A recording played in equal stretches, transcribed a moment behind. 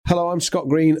Hello, I'm Scott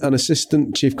Green, an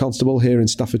Assistant Chief Constable here in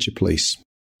Staffordshire Police.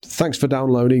 Thanks for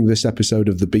downloading this episode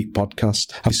of the Beat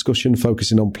Podcast, a discussion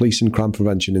focusing on police and crime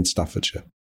prevention in Staffordshire.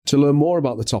 To learn more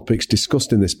about the topics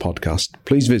discussed in this podcast,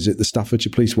 please visit the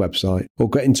Staffordshire Police website or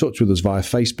get in touch with us via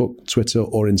Facebook, Twitter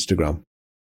or Instagram.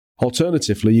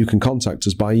 Alternatively, you can contact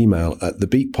us by email at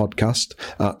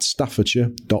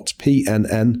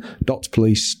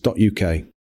thebeatpodcast@staffordshire.pnn.police.uk.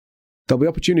 There'll be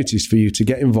opportunities for you to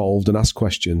get involved and ask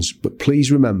questions, but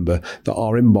please remember that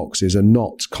our inboxes are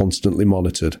not constantly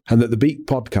monitored and that the Beat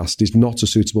Podcast is not a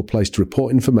suitable place to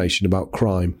report information about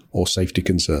crime or safety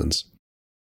concerns.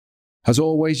 As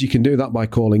always, you can do that by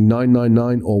calling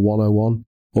 999 or 101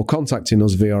 or contacting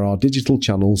us via our digital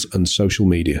channels and social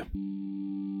media.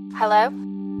 Hello,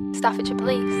 Staffordshire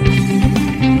Police.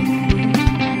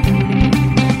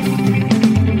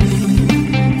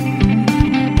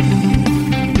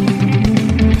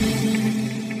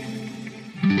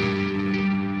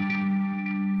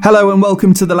 Hello and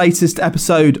welcome to the latest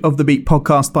episode of the Beat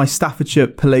Podcast by Staffordshire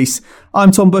Police.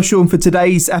 I'm Tom Bushell, and for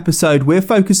today's episode we're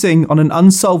focusing on an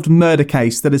unsolved murder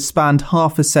case that has spanned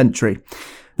half a century.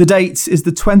 The date is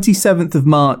the 27th of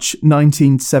March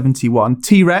 1971.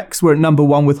 T-Rex were at number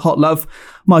one with Hot Love.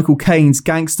 Michael Caine's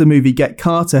gangster movie Get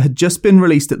Carter had just been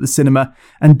released at the cinema,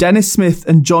 and Dennis Smith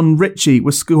and John Ritchie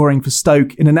were scoring for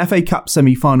Stoke in an FA Cup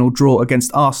semi-final draw against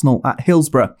Arsenal at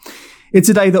Hillsborough. It's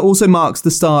a day that also marks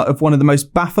the start of one of the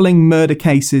most baffling murder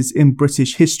cases in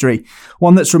British history,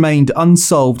 one that's remained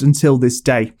unsolved until this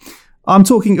day. I'm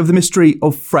talking of the mystery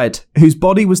of Fred, whose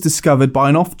body was discovered by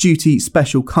an off-duty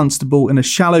special constable in a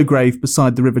shallow grave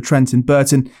beside the River Trent in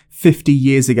Burton 50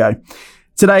 years ago.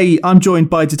 Today, I'm joined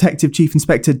by Detective Chief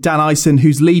Inspector Dan Ison,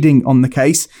 who's leading on the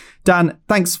case. Dan,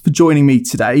 thanks for joining me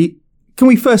today. Can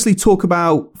we firstly talk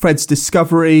about Fred's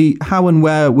discovery? How and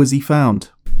where was he found?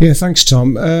 Yeah, thanks,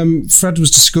 Tom. Fred was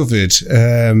discovered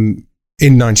in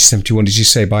 1971, as you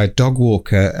say, by a dog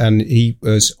walker, and he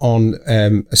was on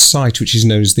a site which is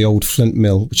known as the Old Flint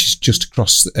Mill, which is just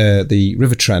across the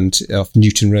River Trent off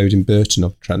Newton Road in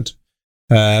Burton-on-Trent.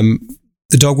 The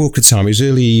dog walker at the time, it was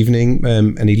early evening,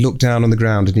 and he looked down on the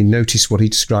ground and he noticed what he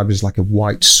described as like a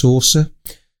white saucer.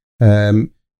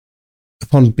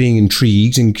 Upon being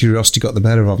intrigued and curiosity got the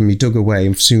better of him, he dug away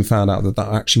and soon found out that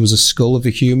actually was a skull of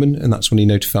a human, and that's when he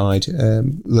notified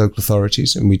local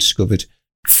authorities, and we discovered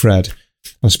Fred.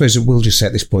 I suppose I will just say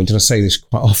at this point, and I say this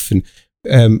quite often,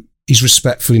 he's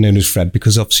respectfully known as Fred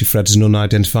because obviously Fred is an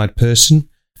unidentified person.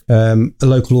 A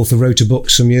local author wrote a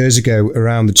book some years ago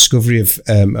around the discovery of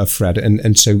Fred,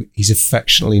 and so he's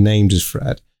affectionately named as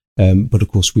Fred, but of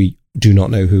course we do not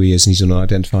know who he is, and he's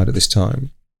unidentified at this time.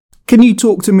 Can you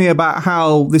talk to me about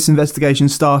how this investigation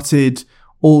started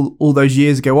all those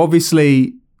years ago?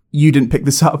 Obviously, you didn't pick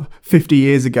this up 50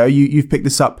 years ago. You've picked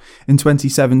this up in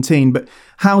 2017. But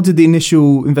how did the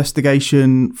initial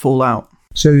investigation fall out?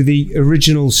 So the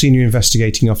original senior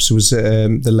investigating officer was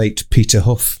the late Peter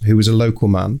Huff, who was a local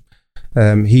man.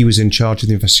 He was in charge of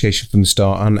the investigation from the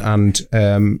start and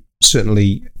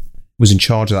certainly was in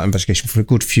charge of that investigation for a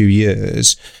good few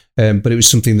years. But it was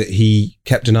something that he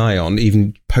kept an eye on,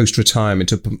 even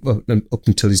post-retirement, up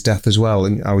until his death as well.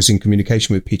 And I was in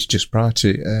communication with Peter just prior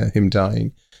to him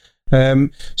dying.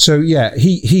 So, yeah,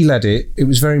 he led it. It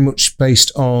was very much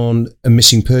based on a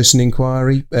missing person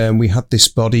inquiry. We had this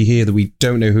body here that we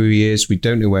don't know who he is. We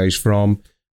don't know where he's from.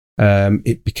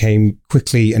 It became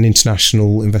quickly an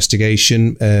international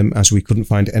investigation as we couldn't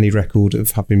find any record of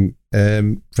having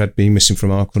Fred being missing from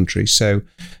our country. So,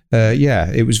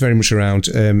 it was very much around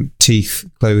teeth,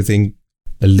 clothing,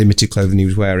 the limited clothing he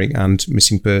was wearing, and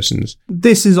missing persons.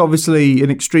 This is obviously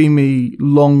an extremely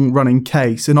long-running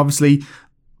case, and obviously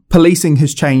policing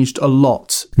has changed a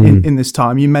lot in this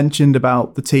time. You mentioned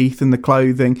about the teeth and the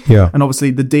clothing, and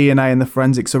obviously the DNA and the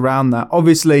forensics around that.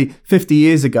 Obviously, 50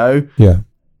 years ago,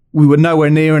 we were nowhere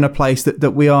near in a place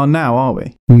that we are now, are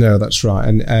we? No, that's right.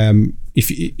 And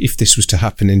if this was to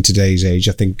happen in today's age,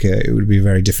 I think it would be a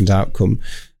very different outcome.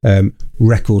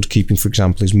 Record keeping, for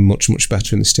example, is much, much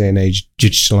better in this day and age.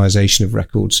 Digitalisation of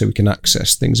records, so we can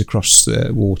access things across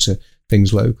water,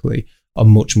 things locally, are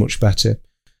much, much better.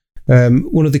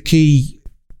 One of the key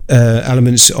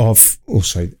elements of,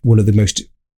 one of the most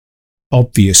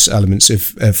obvious elements of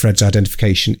Fred's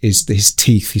identification is his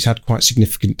teeth. He's had quite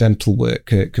significant dental work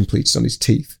completed on his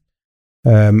teeth.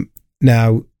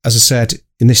 Now, as I said,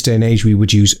 in this day and age, we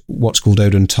would use what's called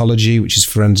odontology, which is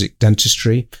forensic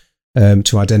dentistry,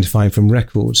 to identify him from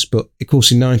records. But of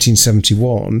course, in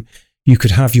 1971, you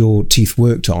could have your teeth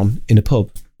worked on in a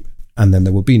pub, and then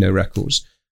there would be no records.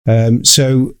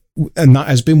 So and that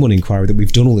has been one inquiry, that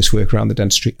we've done all this work around the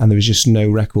dentistry, and there is just no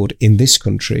record in this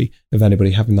country of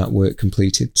anybody having that work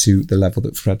completed to the level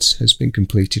that Fred's has been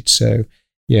completed. So,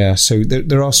 yeah, so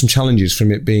there are some challenges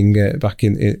from it being back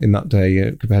in that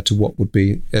day compared to what would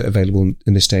be available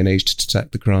in this day and age to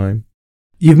detect the crime.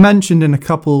 You've mentioned in a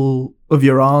couple of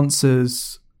your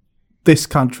answers this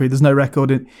country. There's no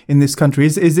record in this country.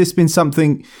 Is this been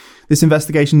something, this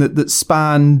investigation that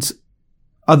spanned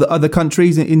other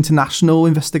countries, international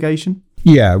investigation?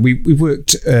 Yeah, we've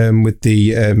worked with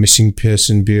the Missing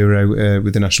Person Bureau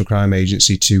with the National Crime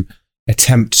Agency to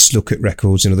attempt to look at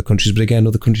records in other countries. But again,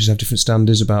 other countries have different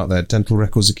standards about their dental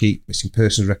records they keep, missing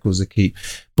persons records they keep.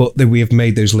 But we have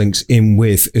made those links in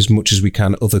with, as much as we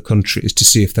can, other countries to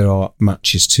see if there are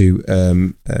matches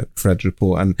to Fred's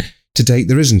report. And to date,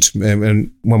 there isn't.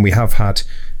 And when we have had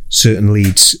certain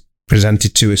leads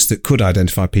presented to us that could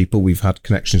identify people, we've had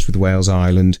connections with Wales,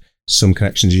 Ireland, some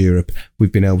connections to Europe,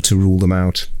 we've been able to rule them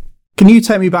out. Can you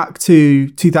take me back to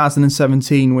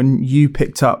 2017 when you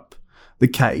picked up the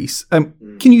case?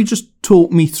 Can you just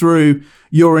talk me through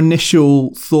your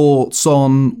initial thoughts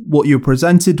on what you were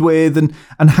presented with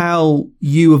and how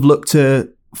you have looked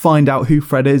to find out who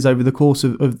Fred is over the course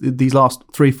of these last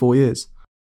 3-4 years?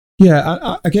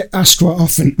 Yeah, I get asked quite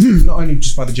often, not only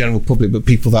just by the general public, but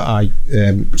people that I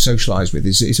socialise with,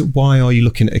 is why are you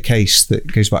looking at a case that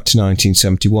goes back to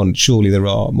 1971? Surely there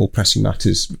are more pressing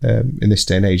matters in this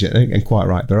day and age, and quite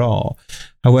right, there are.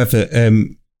 However,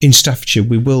 in Staffordshire,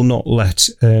 we will not let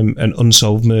an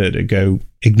unsolved murder go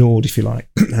ignored, if you like,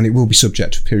 and it will be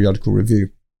subject to periodical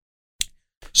review.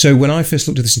 So when I first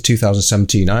looked at this in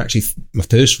 2017, my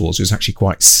first thought was actually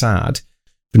quite sad.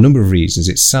 For a number of reasons.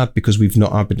 It's sad because we've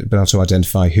not been able to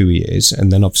identify who he is,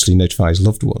 and then obviously notify his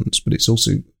loved ones. But it's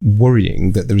also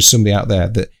worrying that there is somebody out there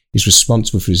that is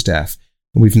responsible for his death,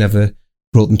 and we've never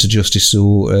brought them to justice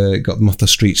or got them off the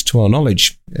streets to our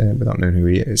knowledge without knowing who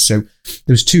he is. So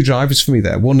there was two drivers for me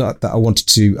there. One, that I wanted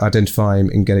to identify him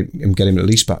and get him at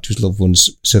least back to his loved ones,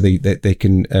 so they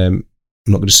can, I'm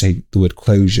not going to say the word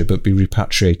closure, but be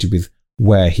repatriated with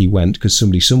where he went, because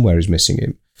somebody somewhere is missing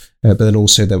him. But then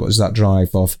also there was that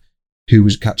drive of who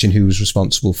was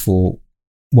responsible for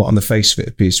what on the face of it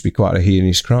appears to be quite a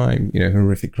heinous crime,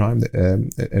 horrific crime, that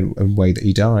and way that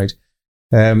he died.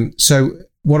 So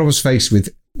what I was faced with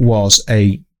was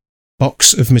a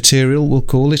box of material, we'll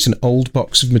call it, an old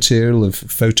box of material of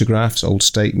photographs, old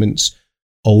statements,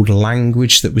 old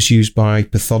language that was used by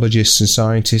pathologists and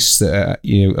scientists that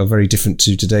are very different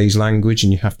to today's language,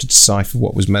 and you have to decipher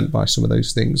what was meant by some of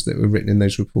those things that were written in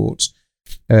those reports.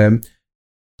 And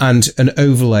an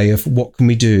overlay of what can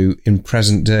we do in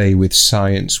present day with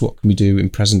science, what can we do in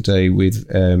present day with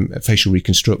facial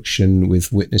reconstruction,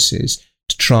 with witnesses,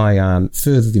 to try and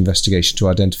further the investigation to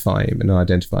identify him and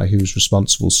identify who was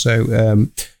responsible. So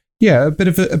a bit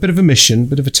of a mission,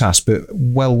 bit of a task, but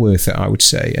well worth it, I would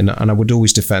say. And I would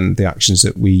always defend the actions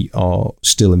that we are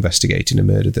still investigating. A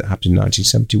murder that happened in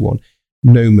 1971.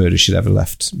 No murder should ever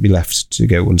be left to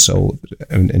go unsolved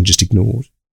and just ignored.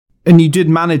 And you did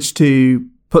manage to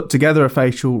put together a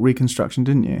facial reconstruction,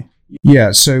 didn't you?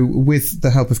 Yeah, so with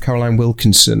the help of Caroline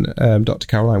Wilkinson, Dr.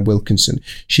 Caroline Wilkinson,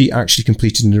 she actually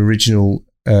completed an original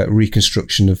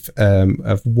reconstruction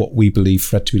of what we believe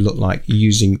Fred to look like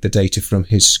using the data from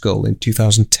his skull in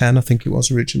 2010, I think it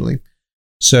was originally.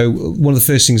 So one of the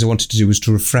first things I wanted to do was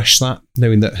to refresh that,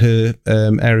 knowing that her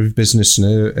area of business and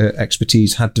her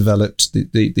expertise had developed,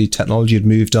 the technology had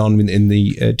moved on in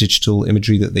the digital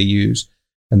imagery that they use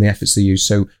and the efforts they use.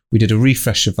 So we did a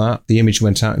refresh of that. The image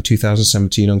went out in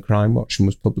 2017 on Crime Watch and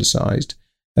was publicised.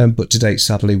 But to date,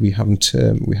 sadly, we haven't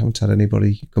had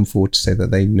anybody come forward to say that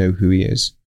they know who he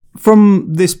is.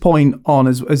 From this point on,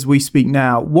 as we speak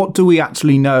now, what do we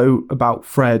actually know about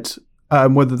Fred?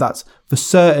 Whether that's for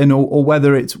certain or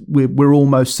whether we're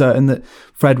almost certain that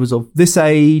Fred was of this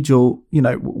age, or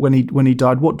when he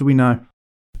died. What do we know?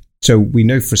 So we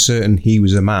know for certain he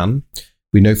was a man.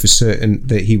 We know for certain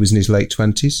that he was in his late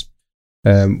 20s.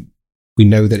 We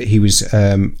know that he was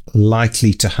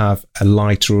likely to have a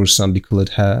lighter or sandy coloured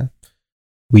hair.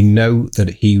 We know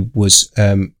that he was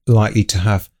likely to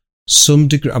have some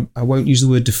degree, I won't use the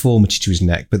word deformity to his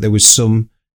neck, but there was some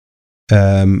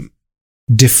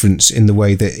difference in the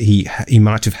way that he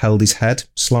might have held his head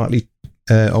slightly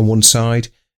on one side.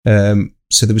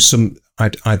 So there was some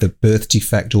either birth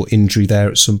defect or injury there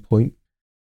at some point.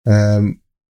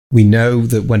 We know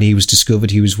that when he was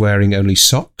discovered, he was wearing only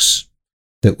socks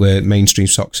that were mainstream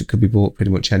socks that could be bought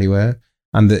pretty much anywhere.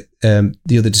 And that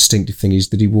the other distinctive thing is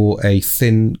that he wore a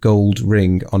thin gold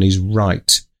ring on his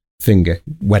right finger,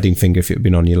 wedding finger if it had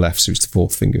been on your left, so it's the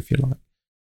fourth finger if you like.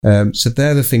 So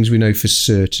they're the things we know for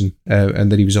certain,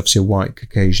 and that he was obviously a white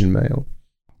Caucasian male.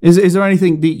 Is there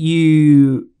anything that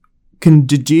you can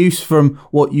deduce from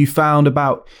what you found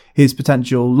about his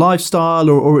potential lifestyle,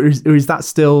 or is that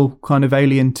still kind of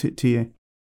alien to you?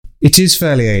 It is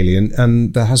fairly alien,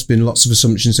 and there has been lots of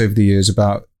assumptions over the years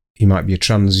about he might be a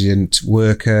transient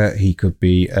worker, he could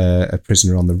be a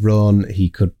prisoner on the run, he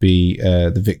could be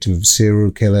the victim of a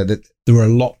serial killer. That there are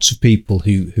lots of people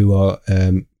who are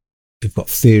who've got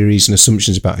theories and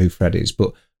assumptions about who Fred is,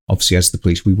 but obviously as the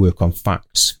police we work on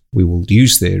facts. We will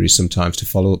use theories sometimes to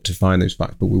follow up to find those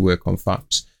facts, but we work on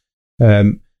facts.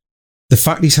 The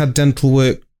fact he's had dental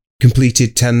work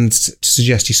completed tends to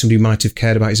suggest he's somebody who might have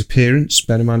cared about his appearance.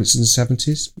 Bear in mind it's in the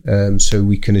 70s. So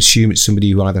we can assume it's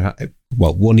somebody who either had,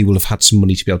 well, one, he will have had some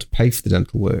money to be able to pay for the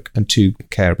dental work, and two,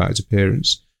 care about his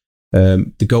appearance.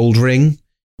 The gold ring,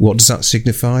 what does that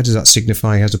signify? Does that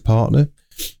signify he has a partner?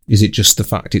 Is it just the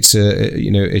fact it's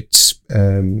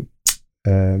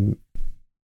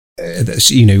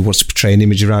wants to portray an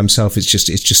image around himself? It's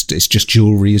just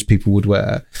jewelry as people would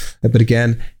wear. But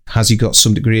again, has he got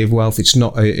some degree of wealth? It's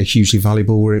not a hugely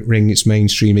valuable ring. It's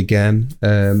mainstream again.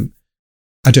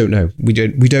 I don't know. We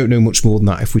don't know much more than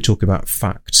that if we talk about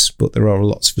facts, but there are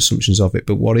lots of assumptions of it.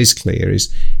 But what is clear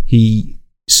is he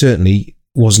certainly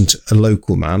wasn't a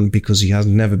local man, because he has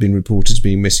never been reported as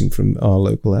being missing from our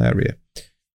local area.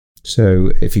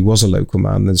 So if he was a local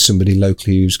man, then somebody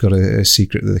locally who's got a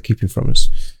secret that they're keeping from us.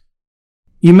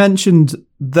 You mentioned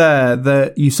there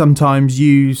that you sometimes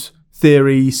use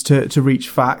theories to reach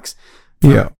facts.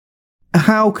 Yeah.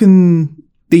 How can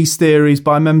these theories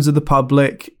by members of the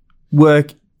public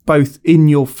work both in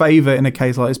your favour in a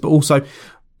case like this, but also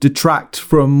detract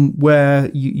from where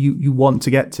you want to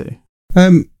get to?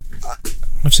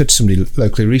 I've said to somebody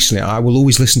locally recently, I will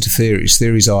always listen to theories.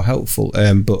 Theories are helpful,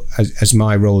 but as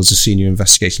my role as a senior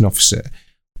investigating officer,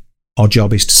 our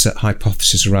job is to set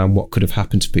hypotheses around what could have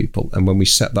happened to people. And when we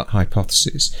set that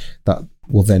hypothesis, that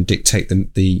will then dictate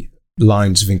the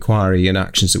lines of inquiry and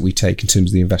actions that we take in terms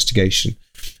of the investigation.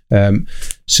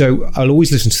 So I'll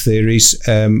always listen to theories.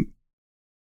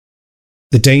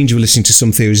 The danger of listening to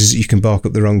some theories is that you can bark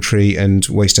up the wrong tree and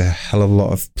waste a hell of a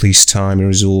lot of police time and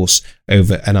resource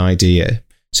over an idea.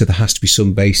 So there has to be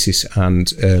some basis and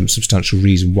substantial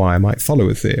reason why I might follow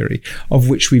a theory, of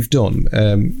which we've done.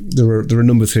 There are a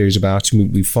number of theories about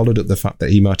him. We've followed up the fact that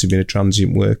he might have been a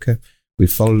transient worker.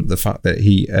 We've followed up the fact that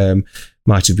he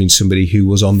might have been somebody who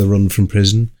was on the run from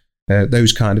prison.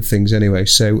 Those kind of things anyway.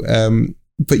 So,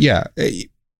 but yeah,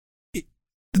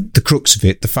 the crux of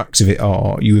it, the facts of it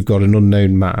are, you have got an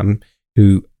unknown man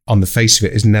who, on the face of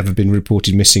it, has never been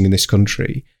reported missing in this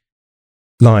country,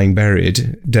 lying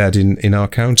buried, dead in our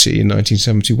county in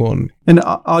 1971. And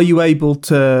are you able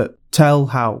to tell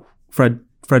how Fred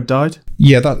died?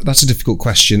 Yeah, that's a difficult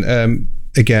question.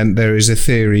 Again, there is a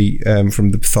theory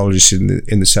from the pathologists in the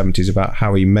 70s about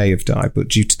how he may have died, but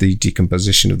due to the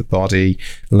decomposition of the body,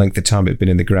 the length of time it had been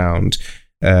in the ground,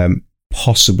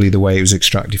 possibly the way it was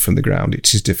extracted from the ground,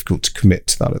 it is difficult to commit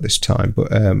to that at this time.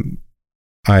 But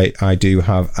I do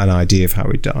have an idea of how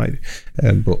he died,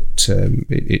 but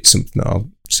it's something that I'll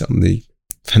sit on the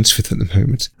fence with at the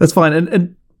moment. That's fine.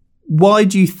 And why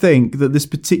do you think that this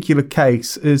particular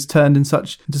case has turned into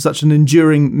such an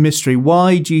enduring mystery?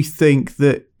 Why do you think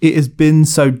that it has been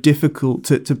so difficult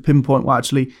to pinpoint what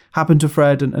actually happened to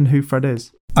Fred and who Fred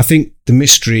is? I think the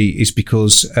mystery is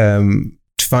because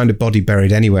to find a body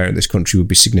buried anywhere in this country would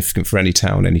be significant for any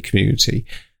town, any community.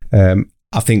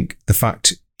 I think the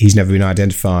fact he's never been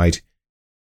identified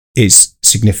is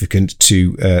significant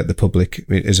to the public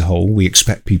as a whole. We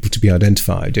expect people to be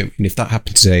identified. And if that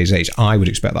happened today's age, I would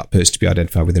expect that person to be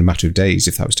identified within a matter of days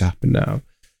if that was to happen now.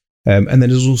 And then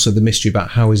there's also the mystery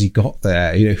about how has he got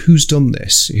there? You know, who's done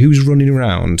this? Who's running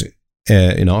around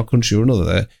in our country or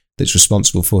another that's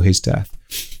responsible for his death?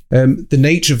 The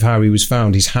nature of how he was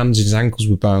found, his hands and his ankles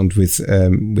were bound with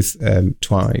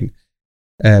twine,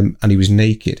 and he was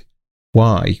naked.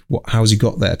 Why? How has he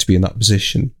got there to be in that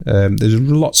position? There's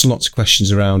lots and lots of questions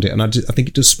around it, and I think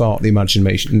it does spark the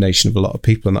imagination of a lot of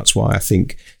people, and that's why I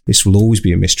think this will always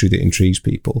be a mystery that intrigues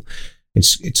people.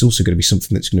 It's also going to be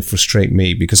something that's going to frustrate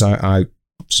me, because I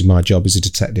obviously my job is a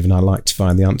detective, and I like to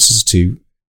find the answers to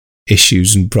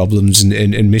issues and problems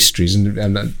and mysteries, and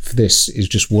this is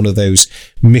just one of those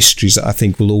mysteries that I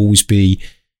think will always be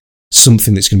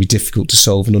something that's going to be difficult to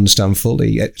solve and understand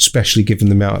fully, especially given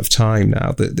the amount of time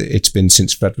now that it's been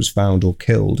since Fred was found or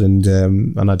killed. And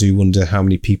I do wonder how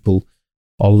many people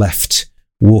are left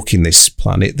walking this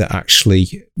planet that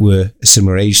actually were a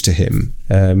similar age to him,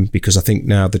 because I think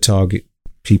now the target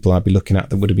people I'd be looking at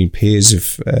that would have been peers of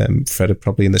Fred are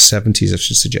probably in the 70s, I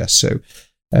should suggest. So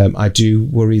I do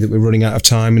worry that we're running out of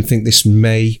time and think this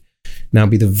may now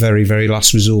be the very, very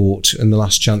last resort and the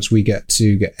last chance we get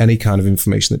to get any kind of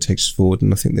information that takes us forward.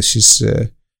 And I think this is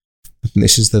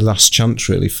the last chance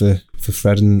really for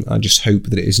Fred. And I just hope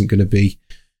that it isn't going to be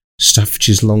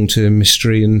Staffordshire's long-term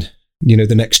mystery and,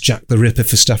 the next Jack the Ripper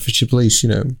for Staffordshire Police,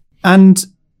 And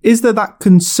is there that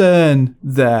concern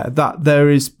there that there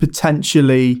is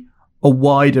potentially a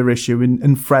wider issue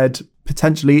and Fred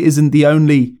potentially isn't the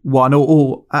only one,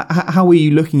 or how are you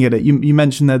looking at it? You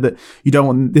mentioned there that you don't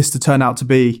want this to turn out to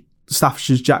be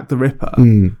Staffordshire's Jack the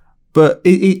Ripper, but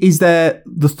is there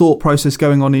the thought process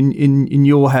going on in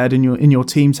your head, in your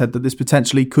team's head, that this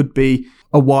potentially could be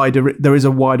there is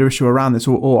a wider issue around this,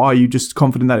 or are you just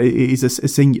confident that it is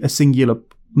a singular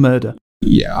murder?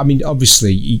 Yeah, I mean,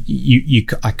 obviously,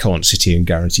 I can't sit here and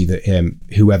guarantee that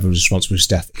whoever is responsible for his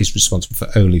death is responsible for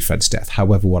only Fred's death.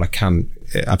 However, what I can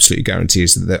absolutely guarantee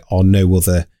is that there are no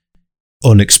other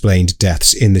unexplained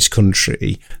deaths in this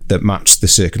country that match the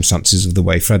circumstances of the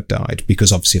way Fred died.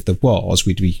 Because obviously, if there was,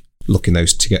 we'd be looking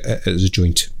those together as a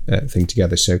joint thing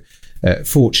together. So,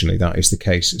 fortunately, that is the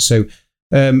case. So,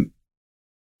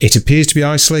 it appears to be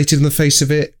isolated in the face of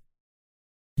it.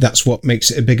 That's what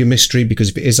makes it a bigger mystery, because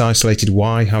if it is isolated,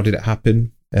 why? How did it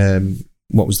happen?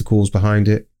 What was the cause behind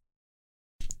it?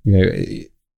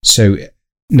 So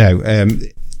no,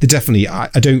 definitely, I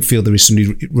don't feel there is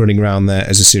somebody running around there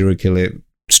as a serial killer,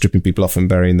 stripping people off and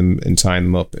burying them and tying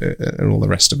them up and all the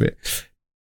rest of it.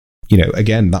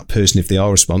 Again, that person, if they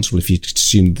are responsible, if you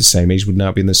assume the same age, would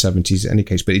now be in their 70s in any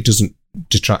case, but it doesn't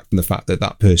detract from the fact that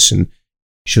that person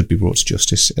should be brought to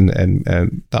justice, and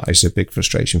that is a big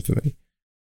frustration for me.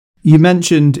 You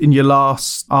mentioned in your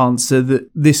last answer that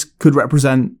this could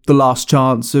represent the last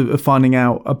chance of finding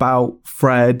out about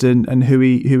Fred and who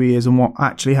he is and what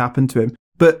actually happened to him.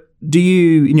 But do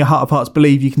you, in your heart of hearts,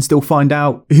 believe you can still find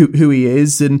out who he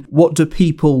is, and what do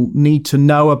people need to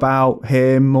know about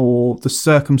him or the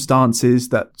circumstances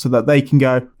so that they can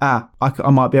go, I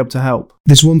might be able to help?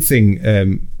 There's one thing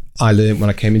I learned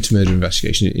when I came into murder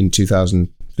investigation in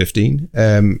 2015.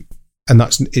 And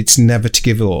it's never to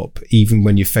give up, even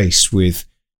when you're faced with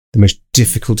the most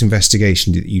difficult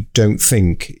investigation that you don't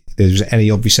think there's any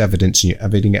obvious evidence and you're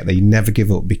ever going to get there. You never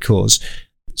give up, because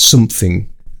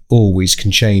something always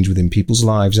can change within people's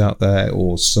lives out there,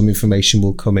 or some information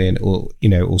will come in, or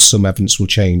some evidence will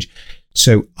change.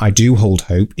 So I do hold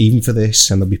hope, even for this,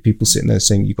 and there'll be people sitting there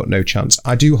saying you've got no chance.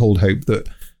 I do hold hope that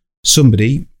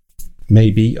somebody,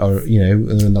 maybe, or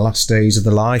in the last days of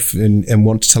their life and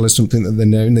want to tell us something that they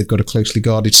know, and they've got a closely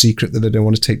guarded secret that they don't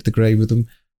want to take to the grave with them.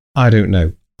 I don't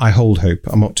know. I hold hope.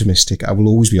 I'm optimistic. I will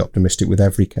always be optimistic with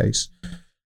every case.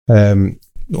 What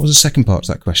was the second part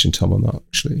to that question, Tom, on that,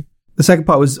 actually? The second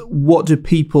part was, what do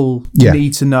people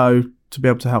need to know to be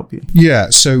able to help you? Yeah.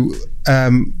 So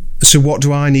what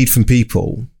do I need from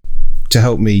people to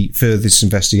help me further this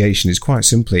investigation? Is quite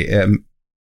simply,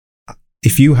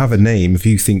 if you have a name, if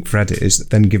you think Fred is,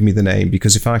 then give me the name,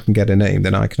 because if I can get a name,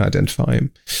 then I can identify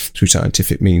him through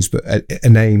scientific means. But a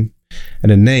name,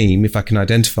 if I can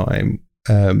identify him,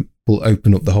 will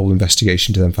open up the whole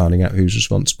investigation to them finding out who's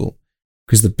responsible.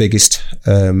 Because the biggest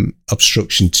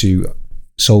obstruction to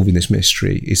solving this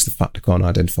mystery is the fact I can't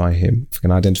identify him. If I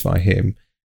can identify him,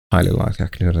 highly likely I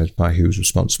can identify who's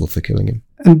responsible for killing him.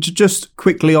 And just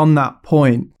quickly on that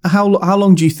point, how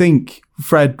long do you think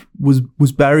Fred was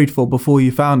buried for before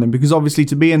you found him? Because obviously,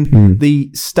 to be in the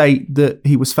state that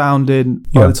he was found in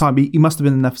by the time, he must have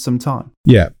been in there for some time.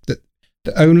 Yeah. The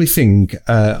only thing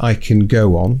I can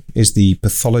go on is the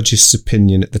pathologist's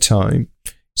opinion at the time,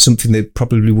 something they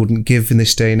probably wouldn't give in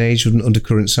this day and age, wouldn't under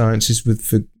current sciences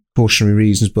for cautionary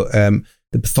reasons, but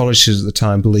the pathologists at the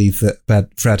time believed that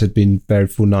Fred had been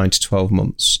buried for 9 to 12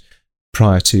 months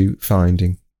prior to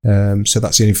finding. So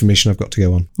that's the information I've got to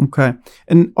go on. Okay.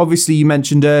 And obviously you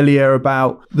mentioned earlier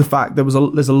about the fact there's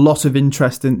a lot of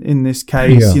interest in this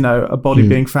case. Yeah. A body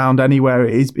being found anywhere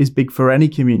is big for any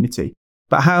community.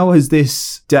 But how has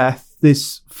this death,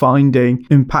 this finding,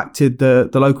 impacted the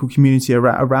local community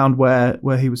around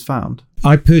where he was found?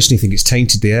 I personally think it's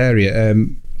tainted the area.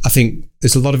 I think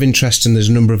there's a lot of interest, and there's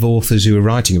a number of authors who are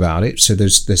writing about it. So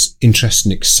there's interest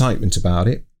and excitement about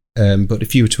it. But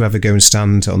if you were to ever go and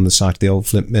stand on the site of the old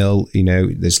Flint Mill,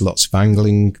 there's lots of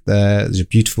angling there. There's a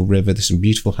beautiful river. There's some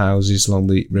beautiful houses along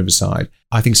the riverside.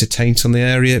 I think it's a taint on the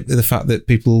area. The fact that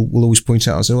people will always point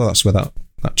out and say, well, that's where that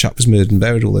chap was murdered and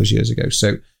buried all those years ago.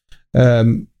 So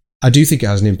I do think it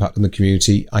has an impact on the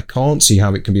community. I can't see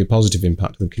how it can be a positive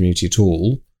impact on the community at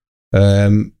all.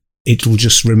 It will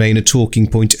just remain a talking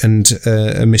point and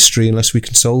a mystery unless we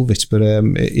can solve it. But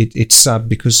it's sad,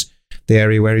 because the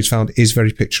area where he's found is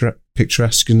very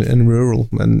picturesque and rural,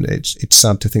 and it's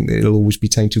sad to think that it'll always be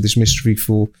tainted with this mystery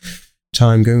for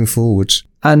time going forward.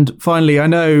 And finally, I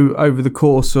know over the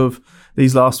course of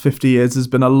these last 50 years, there's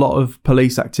been a lot of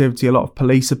police activity, a lot of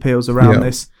police appeals around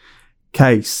this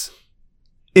case.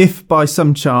 If by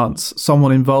some chance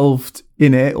someone involved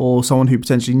in it or someone who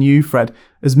potentially knew Fred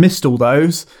has missed all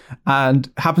those and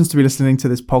happens to be listening to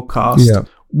this podcast,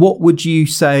 what would you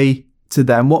say to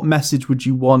them? What message would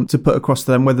you want to put across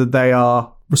to them, whether they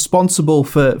are responsible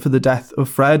for the death of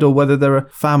Fred or whether they're a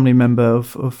family member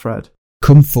of Fred?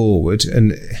 Come forward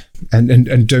and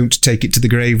don't take it to the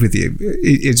grave with you.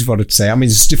 It's what I'd say. I mean,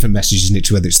 there's different messages, isn't it,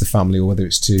 to whether it's the family or whether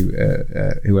it's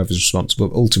to whoever's responsible.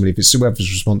 But ultimately, if it's whoever's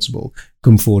responsible,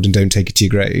 come forward and don't take it to your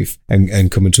grave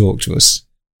and come and talk to us.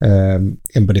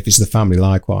 But if it's the family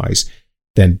likewise,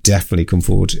 then definitely come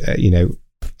forward.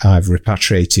 I've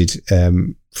repatriated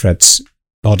Fred's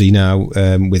body now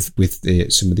with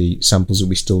some of the samples that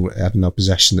we still had in our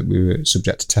possession that we were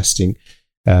subject to testing.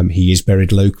 He is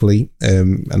buried locally,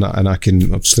 and I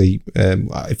can obviously, in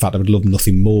fact, I would love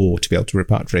nothing more to be able to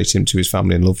repatriate him to his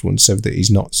family and loved ones so that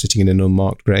he's not sitting in an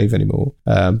unmarked grave anymore.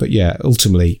 But yeah,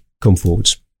 ultimately, come forward.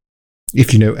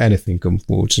 If you know anything, come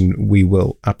forward, and we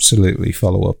will absolutely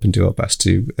follow up and do our best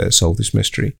to solve this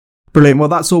mystery. Brilliant. Well,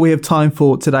 that's all we have time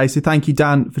for today. So thank you,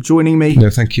 Dan, for joining me. No,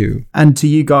 thank you. And to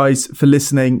you guys for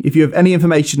listening. If you have any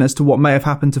information as to what may have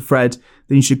happened to Fred,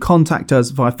 then you should contact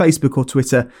us via Facebook or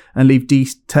Twitter and leave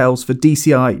details for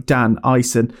DCI Dan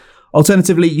Ison.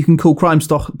 Alternatively, you can call Crime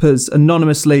Stoppers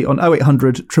anonymously on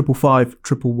 0800 555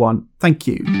 111. Thank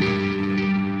you.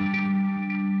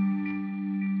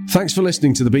 Thanks for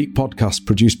listening to the Beat podcast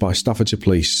produced by Staffordshire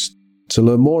Police. To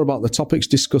learn more about the topics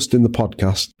discussed in the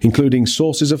podcast, including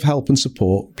sources of help and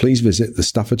support, please visit the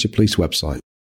Staffordshire Police website.